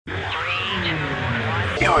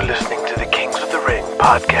You're listening to the Kings of the Ring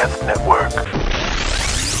Podcast Network.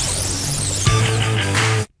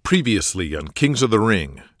 Previously on Kings of the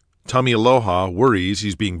Ring, Tommy Aloha worries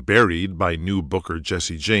he's being buried by new booker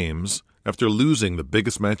Jesse James after losing the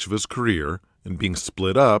biggest match of his career and being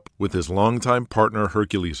split up with his longtime partner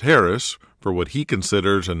Hercules Harris for what he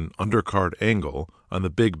considers an undercard angle on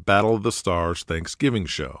the big Battle of the Stars Thanksgiving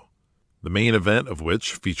show. The main event of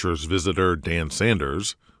which features visitor Dan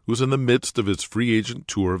Sanders, who's in the midst of his free agent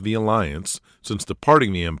tour of the Alliance since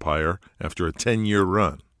departing the Empire after a 10-year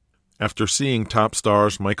run. After seeing top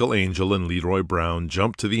stars Michael Angel and Leroy Brown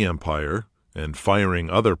jump to the Empire and firing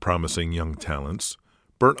other promising young talents,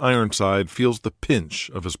 Burt Ironside feels the pinch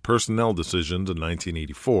of his personnel decisions in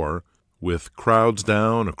 1984, with crowds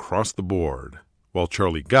down across the board, while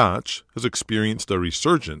Charlie Gotch has experienced a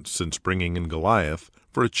resurgence since bringing in Goliath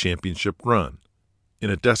for a championship run. In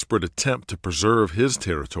a desperate attempt to preserve his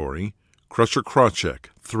territory, Crusher Krawcheck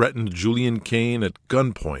threatened Julian Kane at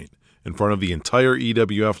gunpoint in front of the entire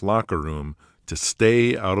EWF locker room to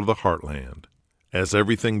stay out of the Heartland. As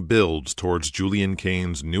everything builds towards Julian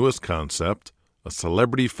Kane's newest concept, a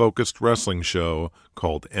celebrity-focused wrestling show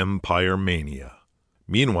called Empire Mania.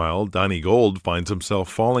 Meanwhile, Donnie Gold finds himself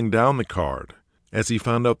falling down the card. As he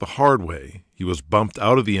found out the hard way, he was bumped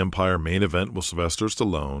out of the Empire main event with Sylvester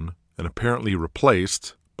Stallone and apparently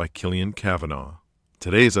replaced by Killian Cavanaugh.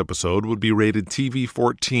 Today's episode would be rated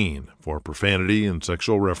TV-14 for profanity and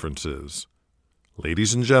sexual references.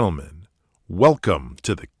 Ladies and gentlemen, welcome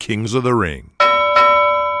to the Kings of the Ring.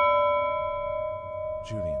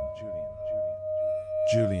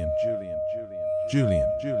 Julian,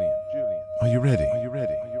 are you ready?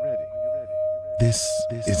 This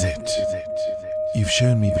is it. You've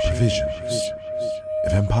shown me the provisions.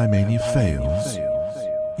 If Empire Mania fails,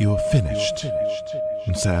 you are finished.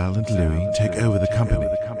 And Sal and Louis take over the company.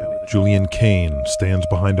 Julian Kane stands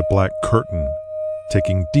behind a black curtain,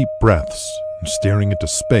 taking deep breaths and staring into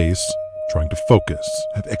space, trying to focus.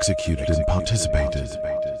 I've executed and participated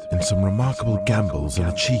in some remarkable gambles and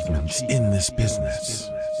achievements in this business,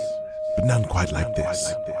 but none quite like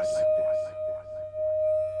this.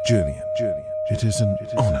 Julian, it is an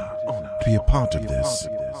honor to be a part of this,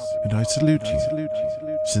 and I salute you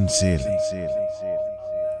sincerely.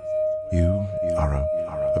 You are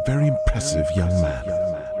a very impressive young man.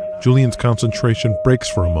 Julian's concentration breaks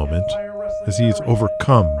for a moment as he is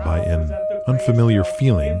overcome by an unfamiliar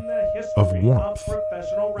feeling of warmth.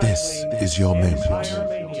 This is your moment.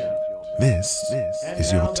 This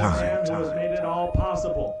is your time.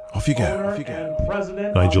 Off you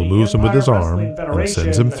go. Nigel moves him with his arm and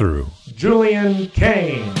sends him through. Julian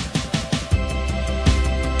Kane.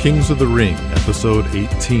 Kings of the Ring, Episode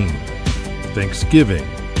 18. Thanksgiving,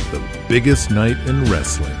 the biggest night in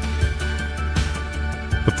wrestling.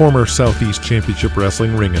 The former Southeast Championship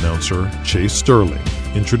Wrestling ring announcer, Chase Sterling,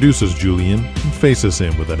 introduces Julian and faces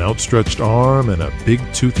him with an outstretched arm and a big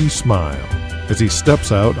toothy smile as he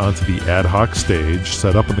steps out onto the ad hoc stage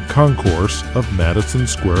set up in the concourse of Madison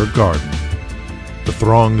Square Garden. The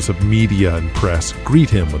throngs of media and press greet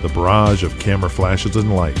him with a barrage of camera flashes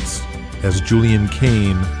and lights as Julian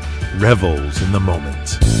Kane revels in the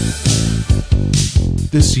moment.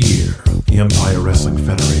 This year, the Empire Wrestling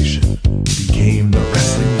Federation became the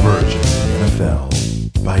wrestling virgin of the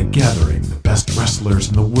NFL by gathering the best wrestlers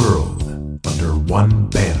in the world under one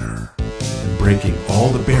banner and breaking all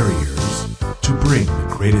the barriers to bring the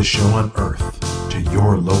greatest show on earth to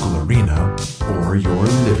your local arena or your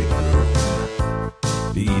living room.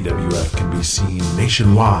 The EWF can be seen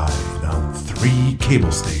nationwide on 3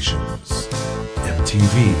 cable stations: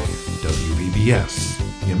 MTV, WVBS,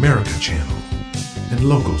 the America Channel, and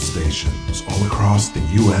local stations all across the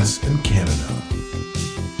US and Canada.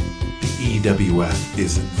 The EWF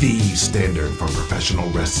is the standard for professional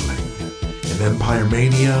wrestling, and Empire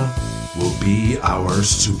Mania will be our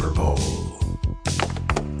Super Bowl.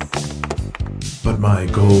 But my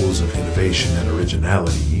goals of innovation and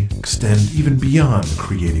originality extend even beyond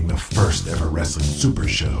creating the first ever wrestling super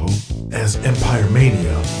show, as Empire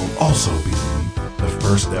Mania will also be the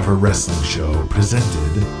first ever wrestling show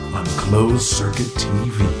presented on closed circuit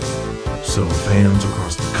TV, so fans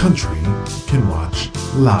across the country can watch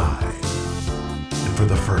live. And for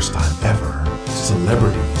the first time ever,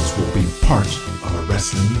 celebrities will be part of a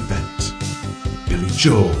wrestling event. Billy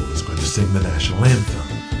Joel is going to sing the national anthem.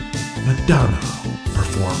 Madonna will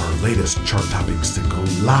perform her latest chart-topping single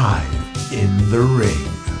live in the ring.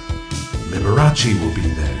 Liberace will be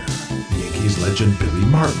there. Yankees legend Billy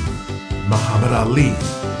Martin. Muhammad Ali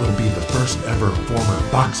will be the first ever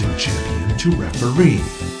former boxing champion to referee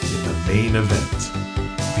in the main event,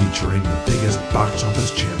 featuring the biggest box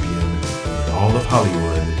office champion in all of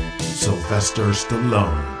Hollywood, Sylvester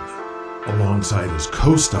Stallone, alongside his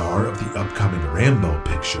co-star of the upcoming Rambo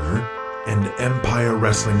picture and Empire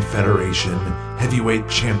Wrestling Federation heavyweight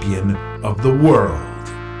champion of the world,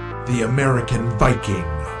 the American Viking,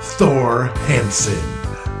 Thor Hansen.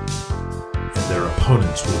 And their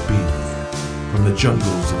opponents will be, from the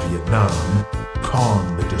jungles of Vietnam,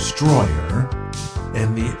 Kong the Destroyer,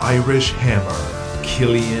 and the Irish Hammer,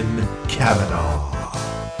 Killian Kavanaugh.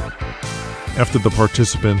 After the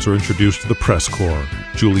participants are introduced to the press corps,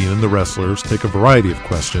 Julian and the wrestlers take a variety of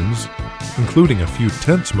questions, including a few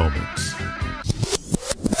tense moments.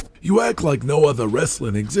 You act like no other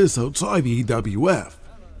wrestling exists outside the EWF,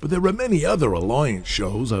 but there are many other alliance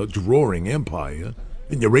shows outdrawing Empire,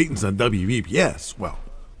 and your ratings on WVPS, well,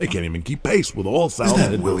 they can't even keep pace with All South. Is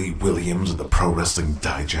that Willie Williams of the Pro Wrestling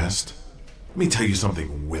Digest? Let me tell you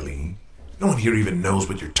something, Willie. No one here even knows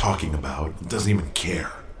what you're talking about and doesn't even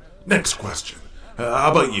care. Next question.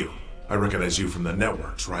 How about you? I recognize you from the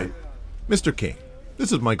networks, right? Mr. King,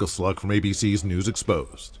 this is Michael Sluck from ABC's News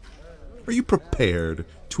Exposed. Are you prepared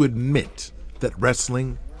to admit that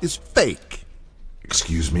wrestling is fake?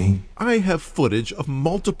 Excuse me? I have footage of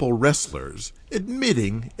multiple wrestlers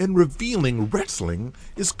admitting and revealing wrestling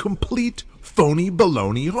is complete phony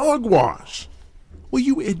baloney hogwash. Will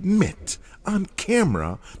you admit on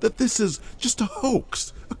camera that this is just a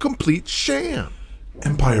hoax, a complete sham?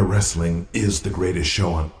 Empire Wrestling is the greatest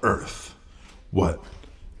show on earth. What?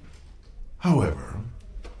 However,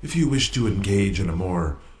 if you wish to engage in a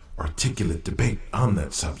more articulate debate on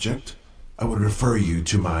that subject, I would refer you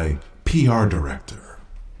to my PR director,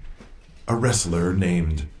 a wrestler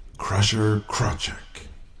named Crusher Krawczyk.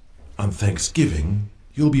 On Thanksgiving,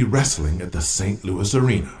 you'll be wrestling at the St. Louis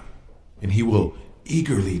Arena, and he will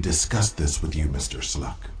eagerly discuss this with you, Mr.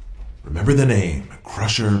 Sluck. Remember the name,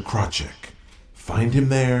 Crusher Krawczyk. Find him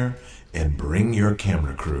there and bring your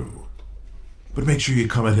camera crew. But make sure you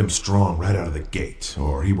come at him strong right out of the gate,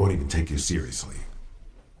 or he won't even take you seriously.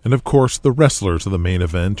 And of course, the wrestlers of the main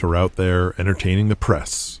event are out there entertaining the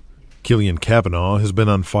press. Killian Kavanaugh has been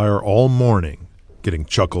on fire all morning, getting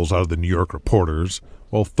chuckles out of the New York reporters,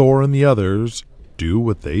 while Thor and the others do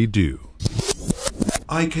what they do.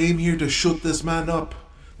 I came here to shut this man up.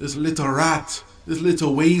 This little rat. This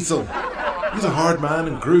little weasel. He's a hard man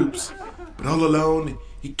in groups, but all alone,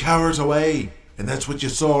 he cowers away, and that's what you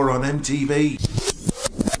saw on MTV.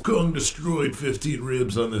 Kong destroyed 15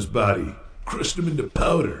 ribs on this body, crushed him into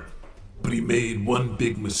powder, but he made one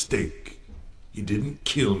big mistake. He didn't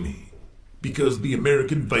kill me, because the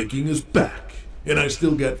American Viking is back, and I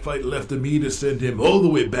still got fight left of me to send him all the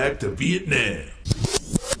way back to Vietnam.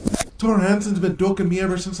 Thor Hansen's been ducking me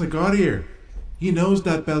ever since I got here. He knows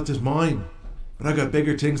that belt is mine, but I got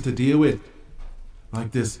bigger things to deal with.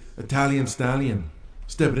 Like this Italian stallion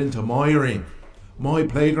stepping into my ring, my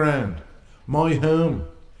playground, my home,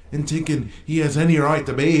 and thinking he has any right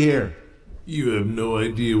to be here. You have no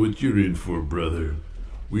idea what you're in for, brother.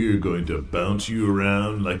 We are going to bounce you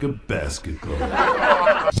around like a basketball.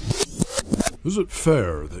 Is it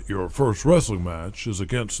fair that your first wrestling match is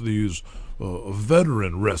against these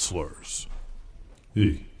veteran wrestlers?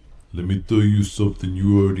 Hey, let me tell you something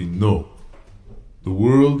you already know. The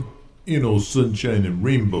world ain't all sunshine and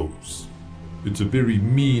rainbows. It's a very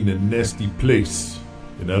mean and nasty place,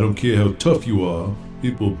 and I don't care how tough you are,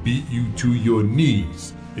 it will beat you to your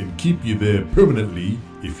knees and keep you there permanently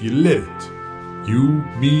if you let it. You,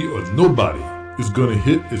 me, or nobody is gonna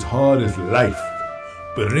hit as hard as life.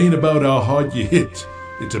 But it ain't about how hard you hit,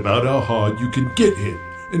 it's about how hard you can get hit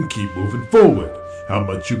and keep moving forward. How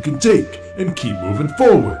much you can take and keep moving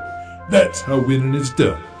forward. That's how winning is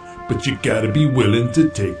done. But you gotta be willing to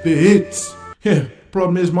take the hits. Yeah,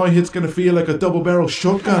 problem is my hit's gonna feel like a double-barrel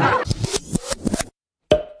shotgun.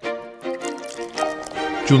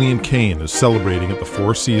 Julian Kane is celebrating at the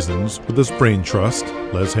Four Seasons with his brain trust,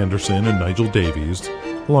 Les Henderson and Nigel Davies,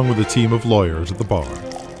 along with a team of lawyers at the bar.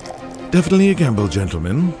 Definitely a gamble,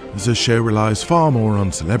 gentlemen, as this show relies far more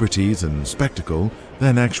on celebrities and spectacle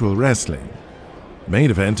than actual wrestling. The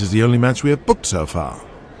main event is the only match we have booked so far.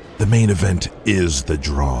 The main event is the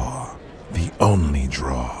draw. The only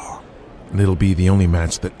draw. And it'll be the only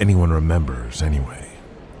match that anyone remembers anyway.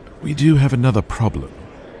 We do have another problem.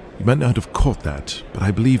 You might not have caught that, but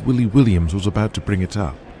I believe Willie Williams was about to bring it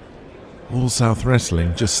up. All South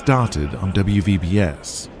Wrestling just started on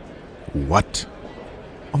WVBS. What?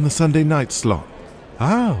 On the Sunday night slot.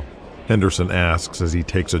 How? Henderson asks as he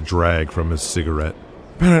takes a drag from his cigarette.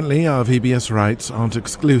 Apparently our VBS rights aren't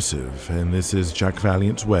exclusive, and this is Jack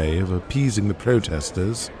Valiant's way of appeasing the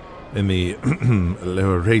protesters in the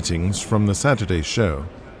lower ratings from the Saturday show.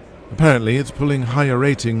 Apparently, it's pulling higher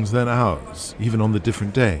ratings than ours, even on the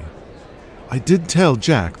different day. I did tell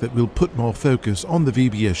Jack that we'll put more focus on the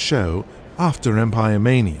VBS show after Empire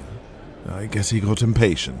Mania. I guess he got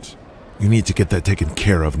impatient. You need to get that taken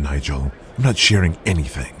care of, Nigel. I'm not sharing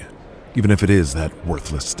anything, even if it is that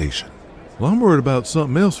worthless station. Well, I'm worried about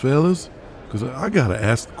something else, fellas, because I gotta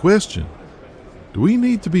ask the question. Do we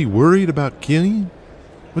need to be worried about Killian?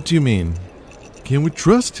 What do you mean? Can we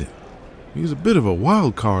trust him? He's a bit of a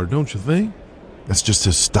wild card, don't you think? That's just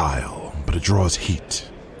his style, but it draws heat.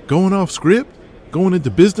 Going off script? Going into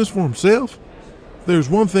business for himself? If there's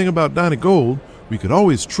one thing about Donnie Gold, we could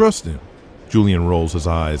always trust him. Julian rolls his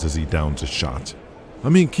eyes as he downs a shot. I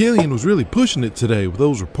mean, Killian was really pushing it today with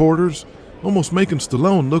those reporters, almost making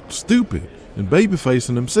Stallone look stupid and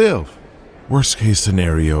babyfacing himself. Worst case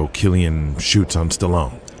scenario, Killian shoots on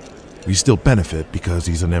Stallone. We still benefit because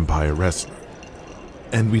he's an Empire wrestler.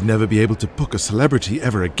 And we'd never be able to book a celebrity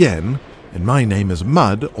ever again, and my name is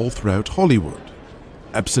mud all throughout Hollywood.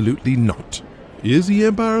 Absolutely not. Is he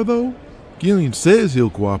Empire, though? Killian says he'll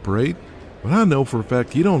cooperate, but I know for a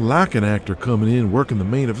fact he don't like an actor coming in and working the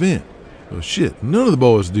main event. Well, shit, none of the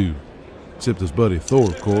boys do. Except his buddy Thor,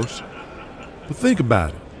 of course. But think about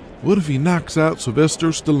it. What if he knocks out Sylvester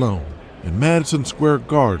Stallone in Madison Square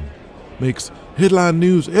Garden, makes headline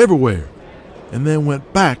news everywhere, and then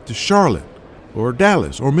went back to Charlotte, or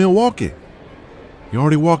Dallas, or Milwaukee? He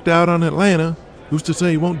already walked out on Atlanta. Who's to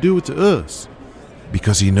say he won't do it to us?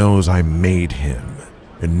 Because he knows I made him,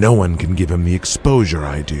 and no one can give him the exposure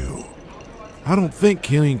I do. I don't think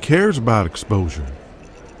Killian cares about exposure.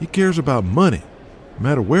 He cares about money, no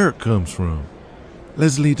matter where it comes from.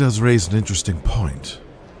 Leslie does raise an interesting point.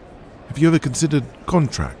 Have you ever considered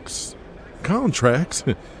contracts? Contracts?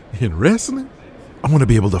 In wrestling? I want to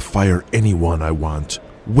be able to fire anyone I want,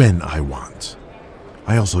 when I want.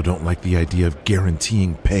 I also don't like the idea of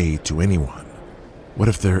guaranteeing pay to anyone. What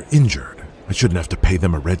if they're injured? I shouldn't have to pay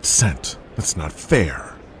them a red cent. That's not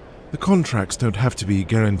fair. The contracts don't have to be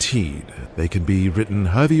guaranteed. They can be written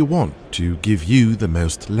however you want to give you the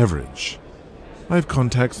most leverage. I have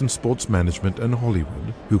contacts in sports management and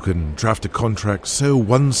Hollywood who can draft a contract so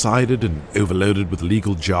one-sided and overloaded with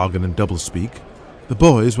legal jargon and doublespeak, the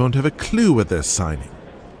boys won't have a clue what they're signing.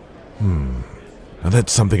 Now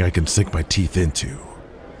that's something I can sink my teeth into,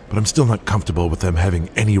 but I'm still not comfortable with them having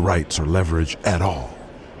any rights or leverage at all.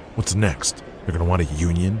 What's next? They're going to want a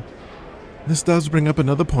union? This does bring up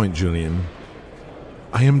another point, Julian.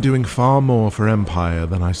 I am doing far more for Empire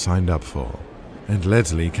than I signed up for, and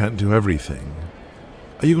Leslie can't do everything.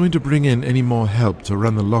 Are you going to bring in any more help to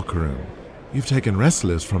run the locker room? You've taken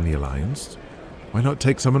wrestlers from the Alliance. Why not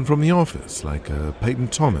take someone from the office, like Peyton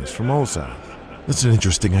Thomas from All South? That's an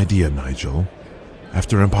interesting idea, Nigel.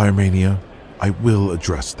 After Empire Mania, I will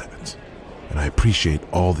address that, and I appreciate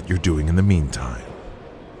all that you're doing in the meantime.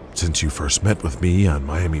 Since you first met with me on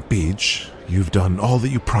Miami Beach, you've done all that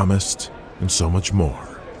you promised, and so much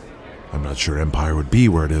more. I'm not sure Empire would be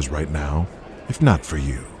where it is right now, if not for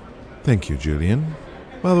you. Thank you, Julian.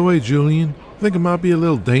 By the way, Julian, I think it might be a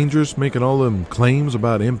little dangerous making all them claims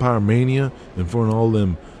about Empire Mania in front of all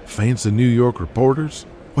them fancy New York reporters.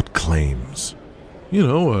 What claims? You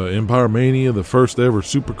know, Empire Mania, the first ever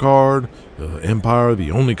supercard, Empire,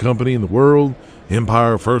 the only company in the world,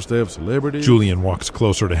 Empire, first to have celebrities. Julian walks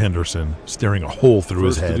closer to Henderson, staring a hole through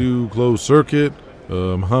his head. First to do closed circuit,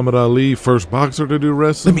 Muhammad Ali, first boxer to do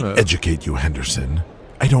wrestling. Let me educate you, Henderson.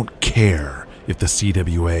 I don't care if the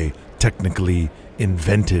CWA technically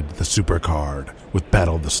invented the supercard with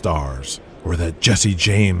Battle of the Stars, or that Jesse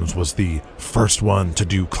James was the first one to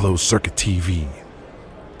do closed circuit TV.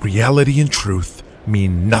 Reality and truth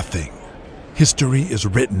mean nothing. History is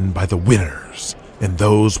written by the winners and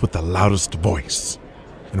those with the loudest voice.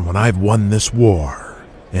 And when I've won this war,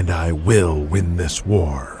 and I will win this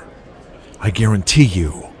war, I guarantee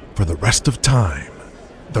you, for the rest of time,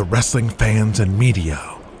 the wrestling fans and media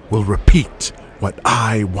will repeat what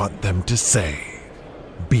I want them to say.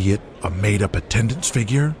 Be it a made-up attendance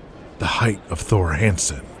figure, the height of Thor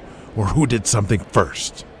Hansen, or who did something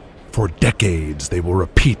first. For decades, they will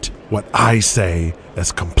repeat what I say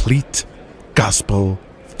as complete gospel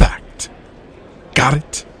fact. Got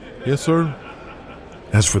it? Yes, sir.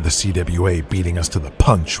 As for the CWA beating us to the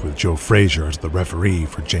punch with Joe Frazier as the referee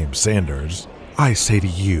for James Sanders, I say to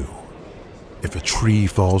you, if a tree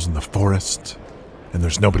falls in the forest and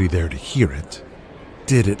there's nobody there to hear it,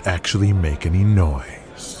 did it actually make any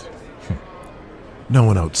noise? No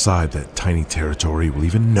one outside that tiny territory will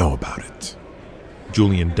even know about it.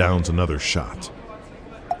 Julian downs another shot.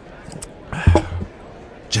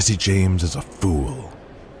 Jesse James is a fool.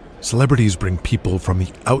 Celebrities bring people from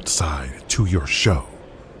the outside to your show.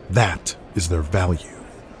 That is their value.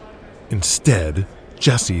 Instead,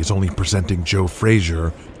 Jesse is only presenting Joe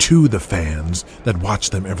Frazier to the fans that watch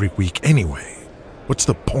them every week anyway. What's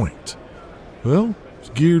the point? Well, it's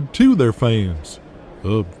geared to their fans.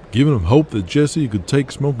 Giving them hope that Jesse could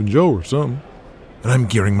take Smoking Joe or something. And I'm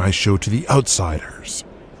gearing my show to the outsiders,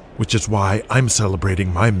 which is why I'm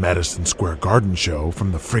celebrating my Madison Square Garden show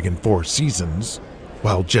from the friggin' Four Seasons,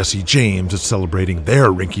 while Jesse James is celebrating their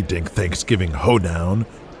rinky-dink Thanksgiving hoedown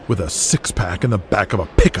with a six-pack in the back of a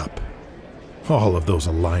pickup. All of those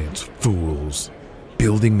Alliance fools,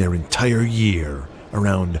 building their entire year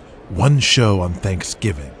around one show on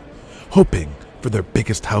Thanksgiving, hoping for their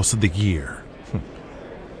biggest house of the year.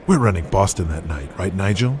 We're running Boston that night, right,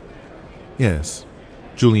 Nigel? Yes.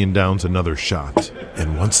 Julian downs another shot.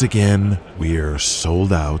 And once again, we're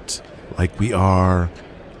sold out like we are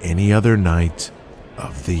any other night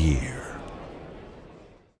of the year.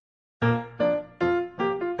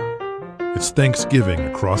 It's Thanksgiving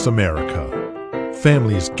across America.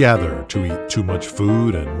 Families gather to eat too much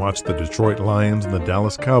food and watch the Detroit Lions and the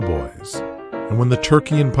Dallas Cowboys. And when the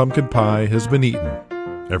turkey and pumpkin pie has been eaten,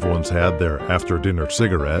 everyone's had their after-dinner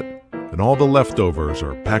cigarette, and all the leftovers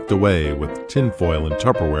are packed away with tinfoil and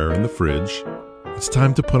Tupperware in the fridge, it's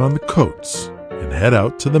time to put on the coats and head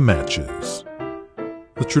out to the matches.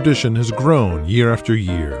 The tradition has grown year after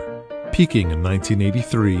year, peaking in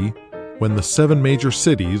 1983 when the 7 major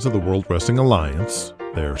cities of the World Wrestling Alliance,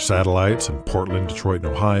 their satellites in Portland, Detroit,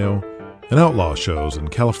 and Ohio, and outlaw shows in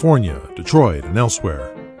California, Detroit, and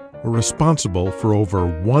elsewhere, were responsible for over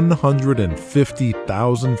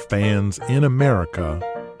 150,000 fans in America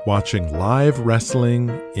watching live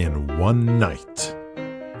wrestling in one night.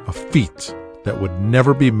 A feat that would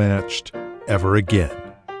never be matched ever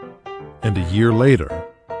again. And a year later,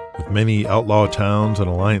 with many outlaw towns and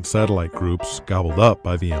Alliance satellite groups gobbled up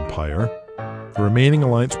by the Empire, the remaining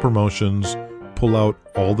Alliance promotions pull out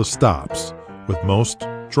all the stops, with most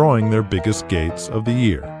drawing their biggest gates of the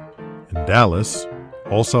year. In Dallas,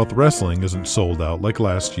 All South Wrestling isn't sold out like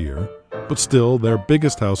last year, but still their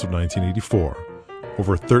biggest house of 1984.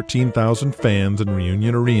 Over 13,000 fans in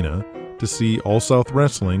Reunion Arena to see All South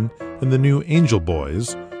Wrestling and the new Angel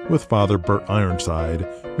Boys, with Father Burt Ironside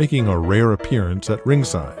making a rare appearance at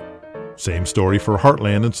ringside. Same story for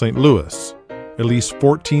Heartland in St. Louis. At least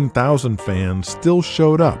 14,000 fans still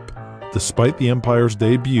showed up, despite the Empire's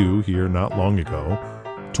debut here not long ago,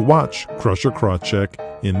 to watch Crusher Crotchek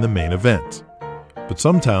in the main event. But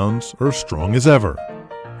some towns are as strong as ever.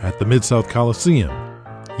 At the Mid-South Coliseum,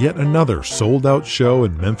 yet another sold-out show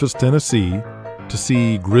in Memphis, Tennessee, to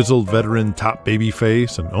see grizzled veteran top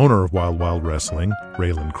babyface and owner of Wild Wild Wrestling,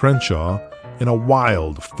 Raylan Crenshaw, in a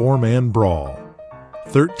wild 4-man brawl.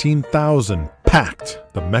 13,000 packed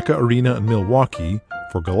the Mecca Arena in Milwaukee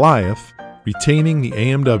for Goliath, retaining the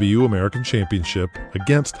AMW American Championship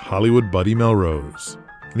against Hollywood Buddy Melrose.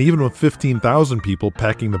 And even with 15,000 people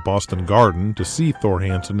packing the Boston Garden to see Thor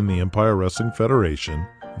Hansen in the Empire Wrestling Federation,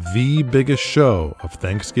 the biggest show of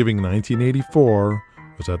Thanksgiving 1984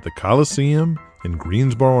 was at the Coliseum in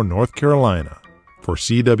Greensboro, North Carolina, for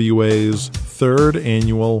CWA's 3rd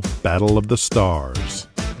annual Battle of the Stars,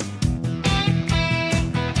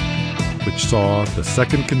 which saw the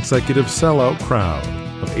 2nd consecutive sellout crowd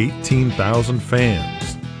of 18,000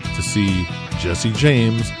 fans to see Jesse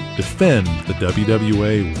James defend the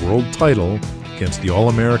WWA World Title against the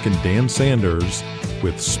All-American Dan Sanders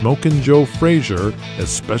with Smokin' Joe Frazier as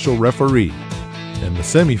special referee, and the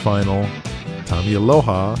semifinal, Tommy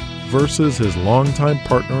Aloha versus his longtime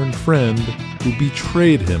partner and friend who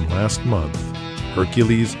betrayed him last month,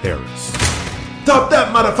 Hercules Harris. Stop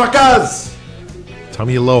that, motherfuckers!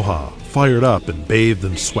 Tommy Aloha fired up and bathed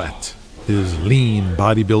in sweat, his lean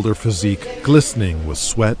bodybuilder physique glistening with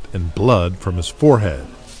sweat and blood from his forehead.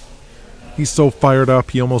 He's so fired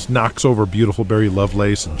up he almost knocks over beautiful Barry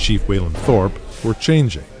Lovelace and Chief Waylon Thorpe, who are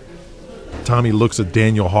changing. Tommy looks at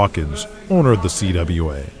Daniel Hawkins, owner of the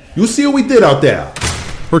CWA. You see what we did out there?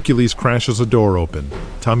 Hercules crashes a door open.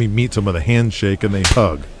 Tommy meets him with a handshake and they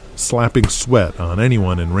hug, slapping sweat on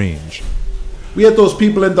anyone in range. We had those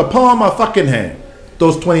people in the palm of our fucking hand.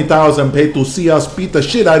 Those 20,000 paid to see us beat the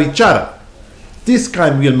shit out of each other. This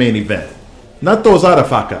kind will main event. Not those other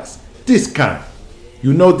fuckers. This kind.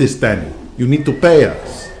 You know this, Danny. You need to pay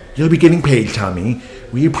us. You'll be getting paid, Tommy.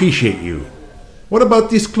 We appreciate you. What about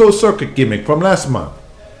this closed circuit gimmick from last month?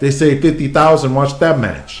 They say 50,000 watched that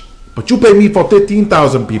match. But you pay me for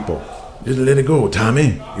 15,000 people. Just let it go,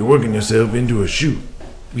 Tommy. You're working yourself into a shoot.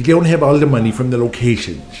 We don't have all the money from the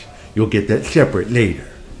locations. You'll get that separate later.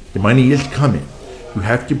 The money is coming. You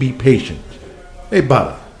have to be patient. Hey,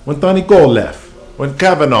 Bala, when Tony Cole left, when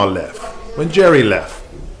Kavanaugh left, when Jerry left,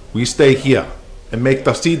 We stay here and make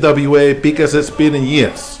the CWA big as it's been in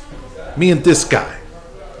years. Me and this guy.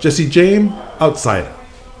 Jesse James, outsider.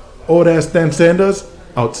 Old ass Dan Sanders,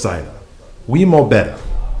 outsider. We more better.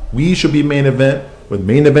 We should be main event with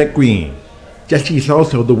main event green. Jesse's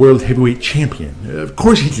also the world heavyweight champion. Of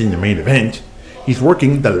course he's in the main event. He's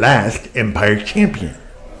working the last Empire champion.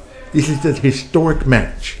 This is a historic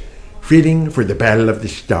match, fitting for the Battle of the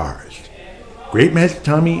Stars. Great match,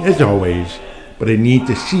 Tommy, as always, but I need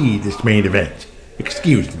to see this main event.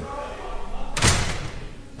 Excuse me.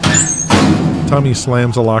 Tommy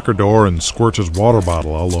slams a locker door and squirts his water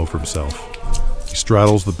bottle all over himself. He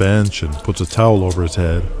straddles the bench and puts a towel over his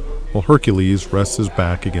head, while Hercules rests his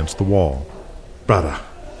back against the wall. Brother,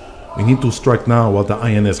 we need to strike now while the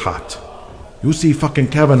iron is hot. You see fucking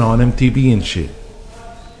Kavanaugh on MTV and shit.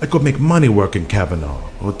 I could make money working Kavanaugh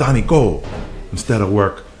or Donnie Gold instead of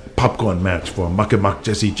work a popcorn match for Muck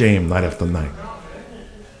Jesse James night after night.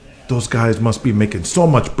 Those guys must be making so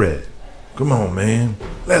much bread. Come on, man.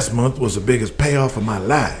 Last month was the biggest payoff of my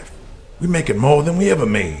life. We're making more than we ever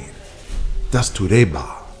made. That's today,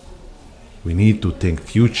 ba. We need to think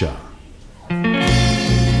future.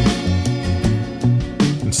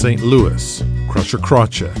 In St. Louis, Crusher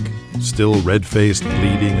Krawcheck, still red-faced,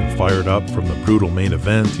 bleeding, and fired up from the brutal main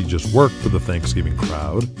event he just worked for the Thanksgiving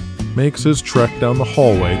crowd, makes his trek down the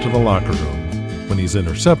hallway to the locker room when he's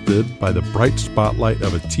intercepted by the bright spotlight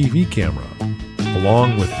of a TV camera,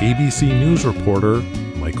 along with ABC News reporter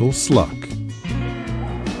Michael Sluck.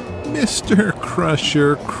 Mr.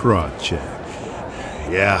 Crusher Krawcheck.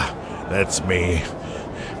 Yeah, that's me.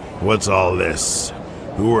 What's all this?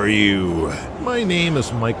 Who are you? My name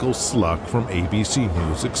is Michael Sluck from ABC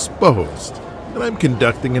News Exposed, and I'm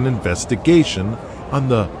conducting an investigation on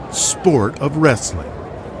the sport of wrestling,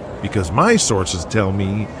 because my sources tell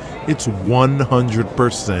me it's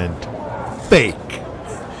 100% fake.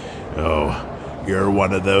 Oh, you're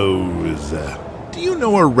one of those. Do you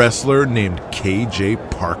know a wrestler named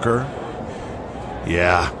KJ Parker?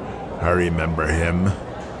 Yeah, I remember him.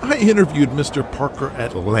 I interviewed Mr. Parker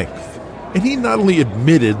at length, and he not only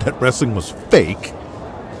admitted that wrestling was fake,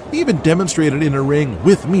 he even demonstrated in a ring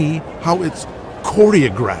with me how it's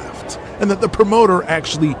choreographed, and that the promoter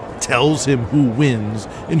actually tells him who wins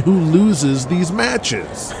and who loses these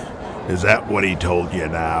matches. Is that what he told you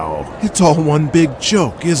now? It's all one big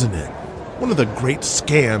joke, isn't it? One of the great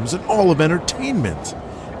scams in all of entertainment.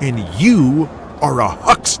 And you are a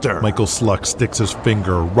huckster. Michael Sluck sticks his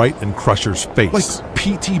finger right in Crusher's face. Like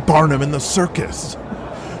P.T. Barnum in the circus.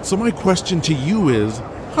 So my question to you is,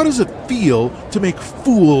 how does it feel to make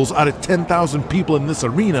fools out of 10,000 people in this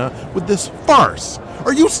arena with this farce?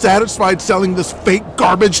 Are you satisfied selling this fake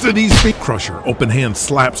garbage to these people? Crusher, open hand,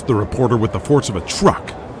 slaps the reporter with the force of a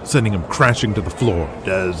truck, sending him crashing to the floor.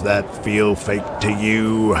 Does that feel fake to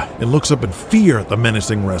you? And looks up in fear at the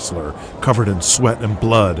menacing wrestler, covered in sweat and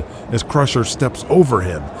blood, as Crusher steps over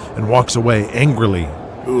him and walks away angrily.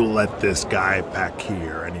 Who let this guy back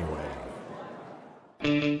here anyway?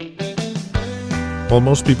 While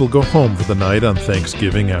most people go home for the night on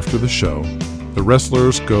Thanksgiving after the show, the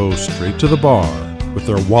wrestlers go straight to the bar with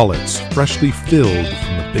their wallets freshly filled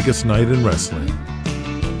from the biggest night in wrestling.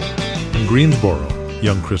 In Greensboro,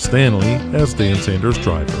 young Chris Stanley, as Dan Sanders'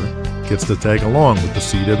 driver, gets to tag along with the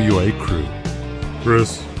CWA crew.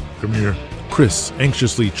 Chris, come here. Chris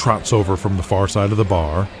anxiously trots over from the far side of the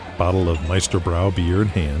bar, bottle of Meisterbrow beer in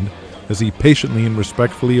hand, as he patiently and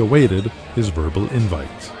respectfully awaited his verbal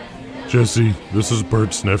invite. Jesse, this is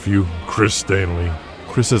Bert's nephew, Chris Stanley.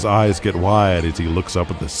 Chris's eyes get wide as he looks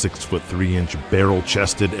up at the 6'3"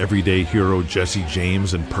 barrel-chested everyday hero Jesse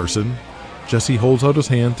James in person. Jesse holds out his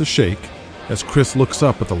hand to shake as Chris looks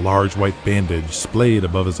up at the large white bandage splayed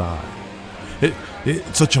above his eye.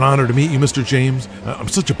 It's such an honor to meet you, Mr. James. I'm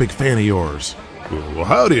such a big fan of yours. Well,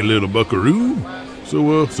 howdy, little buckaroo.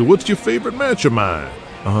 So what's your favorite match of mine?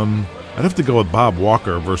 I'd have to go with Bob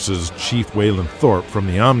Walker versus Chief Waylon Thorpe from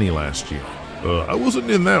the Omni last year. I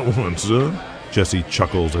wasn't in that one, son. Jesse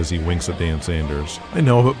chuckles as he winks at Dan Sanders. I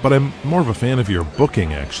know, but I'm more of a fan of your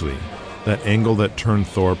booking, actually. That angle that turned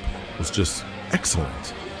Thorpe was just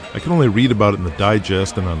excellent. I can only read about it in the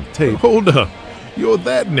digest and on the tape. Hold up. You're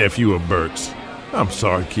that nephew of Bert's. I'm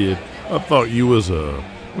sorry, kid. I thought you was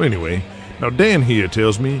Anyway, now Dan here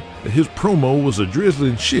tells me that his promo was a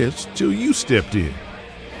drizzling shits till you stepped in.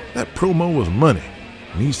 That promo was money,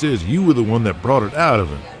 and he says you were the one that brought it out of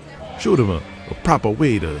him. Showed him a proper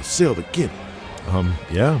way to sell the gimmick.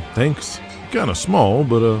 Yeah, thanks. Kinda small,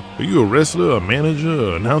 but are you a wrestler, a manager,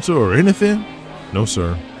 an announcer, or anything? No,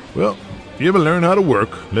 sir. Well, if you ever learn how to work,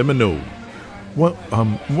 let me know.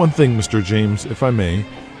 One thing, Mr. James, if I may.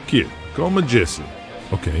 Kid, call me Jesse.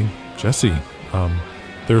 Okay, Jesse,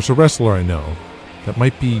 there's a wrestler I know that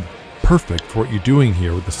might be perfect for what you're doing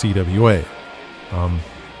here with the CWA.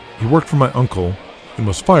 He worked for my uncle and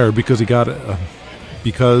was fired because he got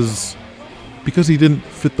because he didn't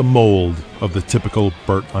fit the mold of the typical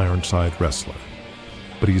Burt Ironside wrestler.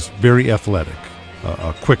 But he's very athletic,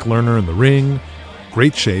 a quick learner in the ring,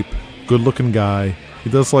 great shape, good-looking guy. He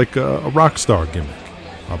does like a rock star gimmick,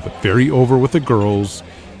 but very over with the girls,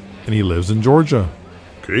 and he lives in Georgia.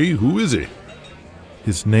 Okay, who is he?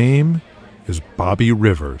 His name is Bobby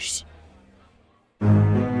Rivers.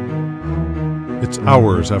 It's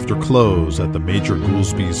hours after close at the major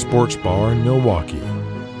Goolsby's sports bar in Milwaukee.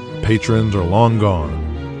 The patrons are long gone,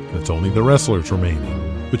 and it's only the wrestlers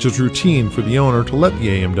remaining, which is routine for the owner to let the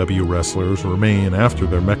AMW wrestlers remain after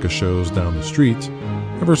their mecha shows down the street,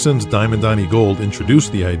 ever since Diamond Donnie Gold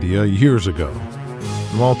introduced the idea years ago.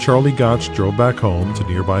 And while Charlie Gotch drove back home to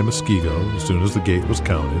nearby Muskego as soon as the gate was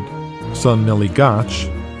counted, son Nellie Gotch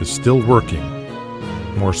is still working.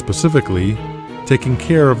 More specifically, taking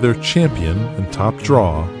care of their champion and top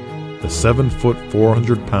draw, the 7-foot,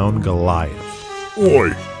 400-pound Goliath.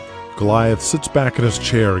 Oi! Goliath sits back in his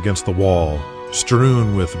chair against the wall,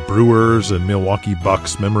 strewn with Brewers and Milwaukee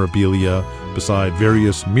Bucks memorabilia beside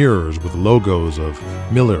various mirrors with logos of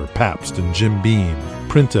Miller, Pabst, and Jim Beam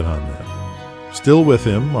printed on them. Still with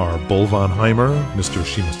him are Bull Von Heimer, Mr.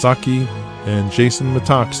 Shimasaki, and Jason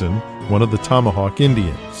Metoxen, one of the Tomahawk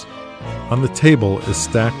Indians. On the table is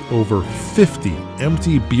stacked over 50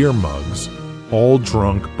 empty beer mugs, all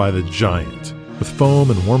drunk by the giant, with foam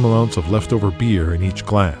and warm amounts of leftover beer in each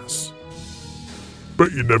glass.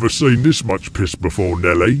 Bet you never seen this much piss before,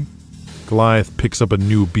 Nelly. Goliath picks up a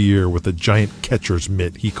new beer with a giant catcher's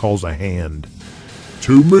mitt he calls a hand.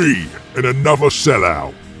 To me, and another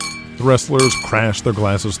sellout. The wrestlers crash their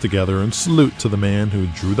glasses together and salute to the man who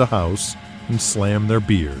drew the house and slam their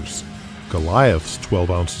beers. Goliath's 12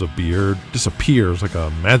 ounces of beer disappears like a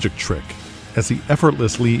magic trick as he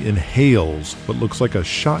effortlessly inhales what looks like a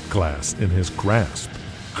shot glass in his grasp.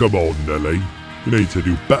 Come on, Nelly. You need to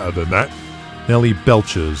do better than that. Nelly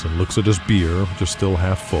belches and looks at his beer, which is still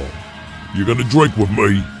half full. You're gonna drink with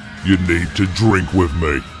me? You need to drink with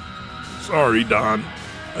me. Sorry, Don.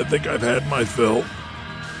 I think I've had my fill.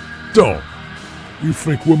 Don, you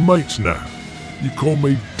think we're mates now? You call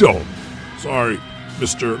me Don. Sorry,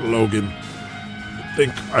 Mr. Logan. I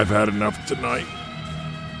think I've had enough tonight.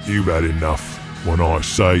 You've had enough when I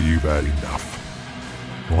say you've had enough.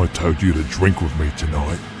 I told you to drink with me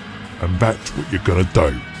tonight, and that's what you're gonna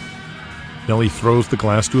do. Nelly throws the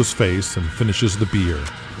glass to his face and finishes the beer,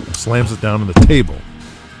 and slams it down on the table,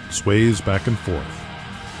 sways back and forth.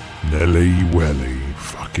 Nelly Welly,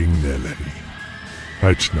 fucking Nelly.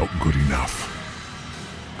 That's not good enough.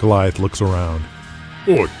 Goliath looks around.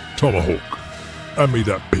 Oi, Tomahawk, hand me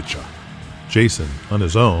that pitcher. Jason, on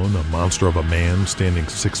his own, a monster of a man standing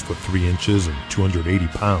 6 foot 3 inches and 280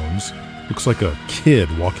 pounds, looks like a kid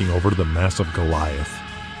walking over to the massive Goliath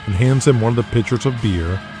and hands him one of the pitchers of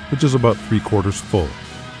beer, which is about 3/4 full.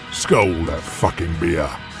 Skull that fucking beer.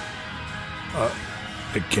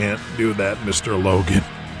 I can't do that, Mr. Logan.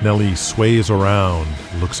 Nelly sways around,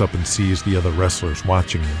 looks up and sees the other wrestlers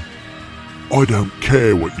watching him. I don't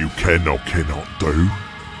care what you can or cannot do.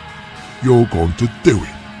 You're going to do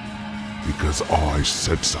it. Because I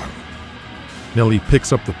said so. Nelly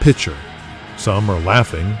picks up the pitcher. Some are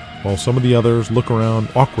laughing, while some of the others look around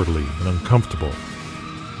awkwardly and uncomfortable.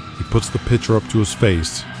 He puts the pitcher up to his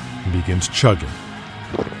face and begins chugging.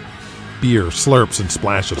 Beer slurps and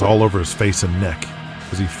splashes all over his face and neck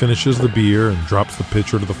as he finishes the beer and drops the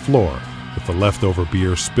pitcher to the floor, with the leftover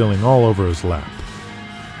beer spilling all over his lap.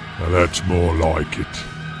 Now that's more like it.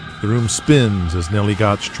 The room spins as Nelly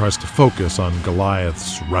Gotch tries to focus on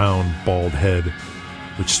Goliath's round, bald head,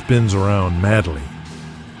 which spins around madly.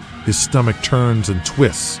 His stomach turns and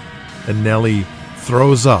twists, and Nelly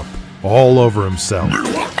throws up all over himself.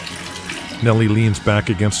 Nelly leans back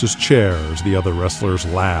against his chair as the other wrestlers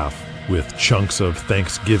laugh, with chunks of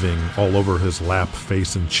Thanksgiving all over his lap,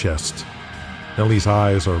 face, and chest. Nelly's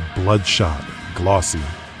eyes are bloodshot, glossy,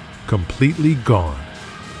 completely gone.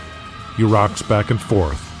 He rocks back and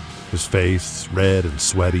forth, his face red and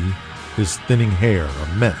sweaty, his thinning hair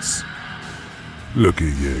a mess. Look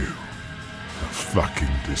at you. A fucking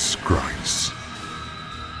disgrace.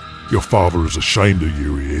 Your father is ashamed of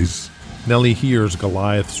you, he is. Nelly hears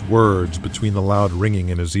Goliath's words between the loud ringing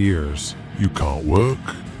in his ears. You can't work.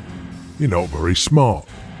 You're not very smart.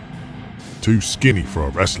 Too skinny for a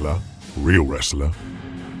wrestler, a real wrestler.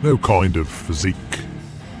 No kind of physique.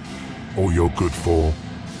 All you're good for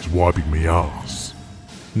is wiping me ass.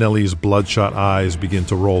 Nelly's bloodshot eyes begin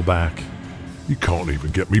to roll back. You can't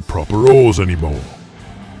even get me proper oars anymore.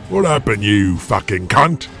 What happened, you fucking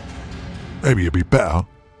cunt? Maybe it'd be better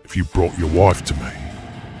if you brought your wife to me.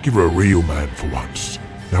 Give her a real man for once.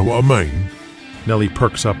 Know what I mean? Nellie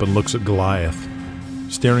perks up and looks at Goliath,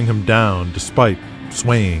 staring him down despite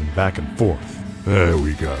swaying back and forth. There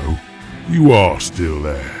we go. You are still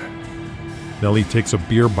there. Nellie takes a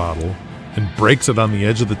beer bottle and breaks it on the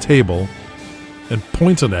edge of the table and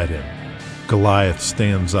points it at him. Goliath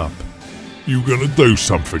stands up. You gonna do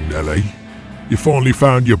something, Nellie? You finally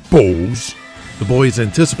found your balls? The boys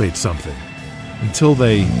anticipate something until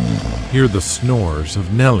they hear the snores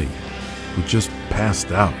of Nellie, who just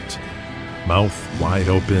passed out, mouth wide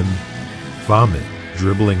open, vomit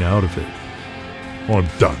dribbling out of it. I'm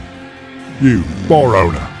done. You, bar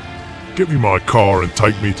owner, get me my car and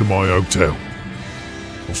take me to my hotel.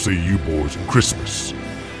 I'll see you boys at Christmas.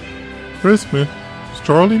 Christmas? Does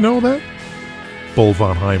Charlie know that? Bull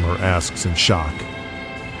Von Heimer asks in shock.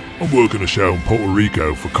 I'm working a show in Puerto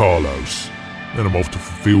Rico for Carlos. Then I'm off to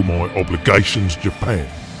fulfill my obligations to Japan,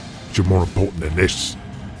 which are more important than this.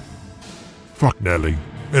 Fuck Nellie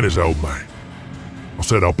and his old man. I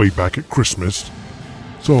said I'll be back at Christmas,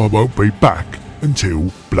 so I won't be back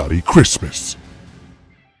until bloody Christmas.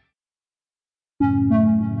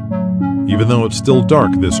 Even though it's still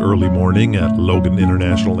dark this early morning at Logan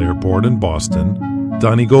International Airport in Boston,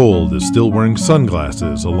 Donnie Gold is still wearing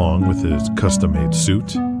sunglasses along with his custom-made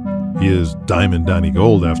suit. He is Diamond Donnie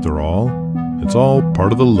Gold after all. It's all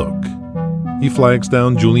part of the look. He flags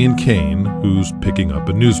down Julian Kane, who's picking up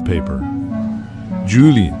a newspaper.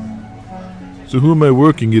 Julian, so who am I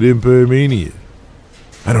working at Empire Mania?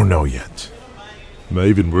 I don't know yet. Am I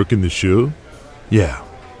even working the show? Yeah.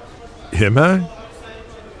 Am I?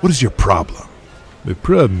 What is your problem? My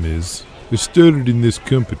problem is, I started in this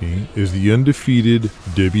company as the undefeated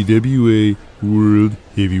WWE World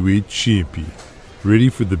Heavyweight Champion, ready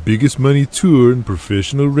for the biggest money tour in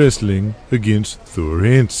professional wrestling against Thor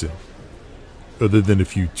Hansen. Other than a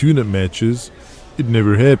few tune-up matches, it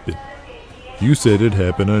never happened. You said it'd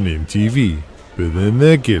happen on MTV, but then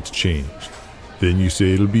that gets changed. Then you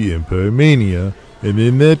say it'll be Empire Mania, and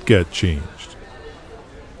then that got changed.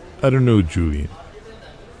 I don't know, Julian.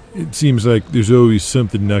 It seems like there's always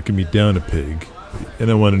something knocking me down a peg,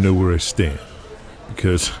 and I want to know where I stand.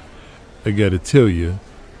 Because, I gotta tell you,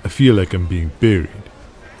 I feel like I'm being buried.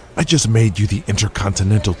 I just made you the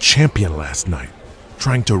Intercontinental Champion last night,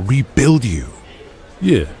 trying to rebuild you.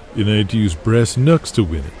 Yeah, and I had to use brass knucks to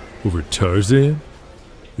win it, over Tarzan.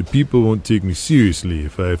 The people won't take me seriously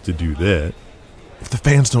if I have to do that. If the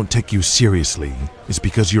fans don't take you seriously, it's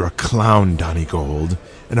because you're a clown, Donnie Gold,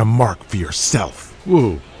 and a mark for yourself.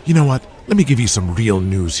 Whoa. You know what? Let me give you some real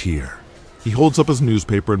news here. He holds up his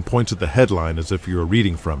newspaper and points at the headline as if you were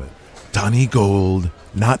reading from it. Donnie Gold,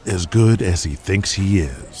 not as good as he thinks he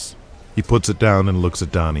is. He puts it down and looks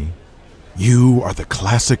at Donnie. You are the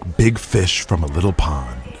classic big fish from a little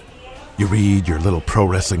pond. You read your little pro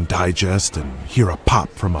wrestling digest and hear a pop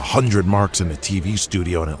from 100 marks in a TV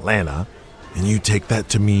studio in Atlanta, and you take that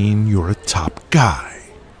to mean you're a top guy.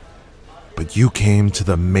 But you came to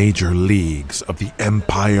the major leagues of the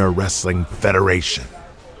Empire Wrestling Federation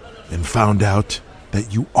and found out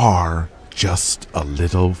that you are just a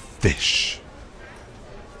little fish.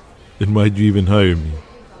 Then why'd you even hire me?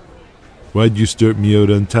 Why'd you start me out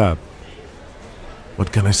on top?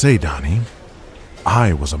 What can I say, Donnie?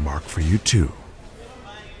 I was a mark for you too.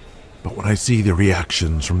 But when I see the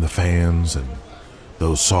reactions from the fans and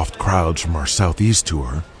those soft crowds from our Southeast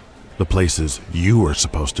tour, the places you were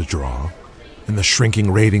supposed to draw, and the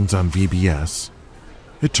shrinking ratings on VBS,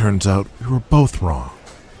 it turns out we were both wrong,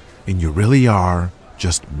 and you really are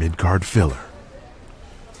just mid-card filler.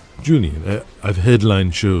 Julian, I've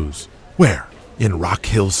headlined shows. Where? In Rock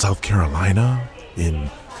Hill, South Carolina? In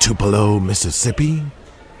Tupelo, Mississippi?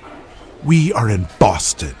 We are in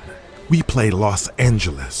Boston. We play Los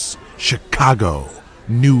Angeles, Chicago,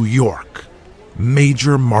 New York.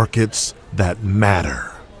 Major markets that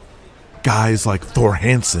matter. Guys like Thor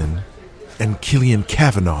Hansen and Killian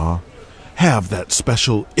Cavanaugh have that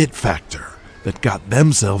special it factor that got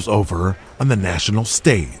themselves over on the national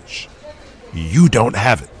stage. You don't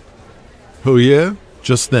have it. Oh yeah?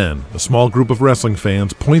 Just then, a small group of wrestling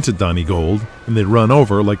fans points at Donnie Gold, and they run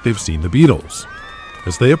over like they've seen the Beatles.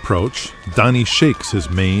 As they approach, Donnie shakes his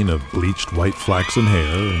mane of bleached white flaxen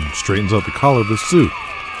hair and straightens out the collar of his suit.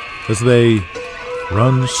 As they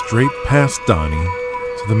run straight past Donnie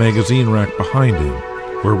to the magazine rack behind him,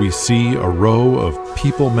 where we see a row of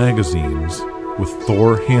People magazines with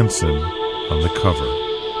Thor Hansen on the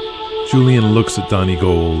cover. Julian looks at Donnie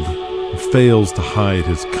Gold and fails to hide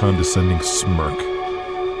his condescending smirk.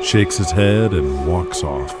 shakes his head, and walks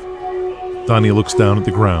off. Donnie looks down at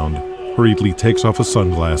the ground, hurriedly takes off his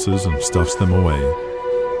sunglasses and stuffs them away,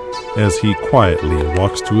 as he quietly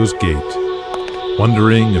walks to his gate,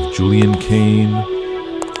 wondering if Julian Kane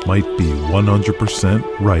might be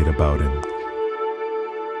 100% right about him.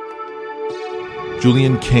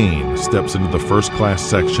 Julian Kane steps into the first-class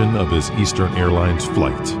section of his Eastern Airlines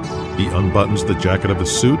flight. He unbuttons the jacket of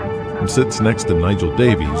his suit and sits next to Nigel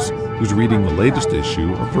Davies, who's reading the latest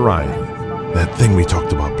issue of Variety. That thing we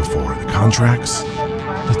talked about before, the contracts?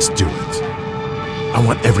 Let's do it. I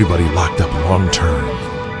want everybody locked up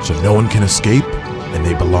long-term, so no one can escape, and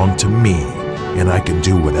they belong to me, and I can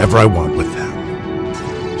do whatever I want with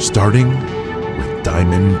them. Starting with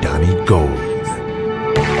Diamond Donnie Gold.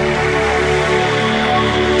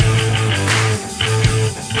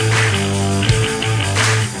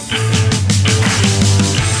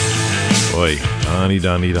 Oi,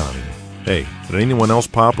 Donnie. Hey, did anyone else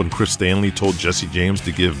pop when Chris Stanley told Jesse James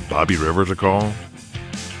to give Bobby Rivers a call?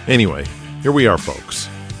 Anyway, here we are, folks.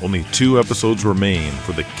 Only 2 episodes remain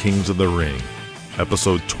for the Kings of the Ring.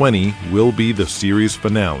 Episode 20 will be the series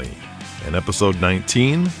finale, and episode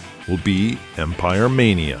 19 will be Empire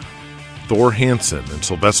Mania. Thor Hansen and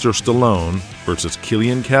Sylvester Stallone versus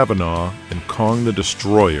Killian Cavanaugh and Kong the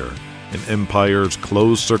Destroyer in Empire's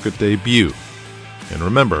closed-circuit debut. And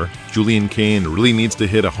remember, Julian Kane really needs to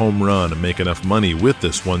hit a home run and make enough money with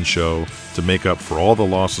this one show to make up for all the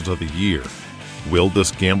losses of the year. Will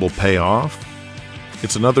this gamble pay off?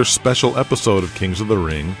 It's another special episode of Kings of the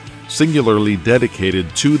Ring, singularly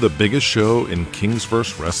dedicated to the biggest show in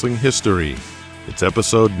Kingsverse wrestling history. It's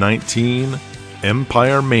episode 19,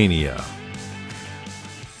 Empire Mania.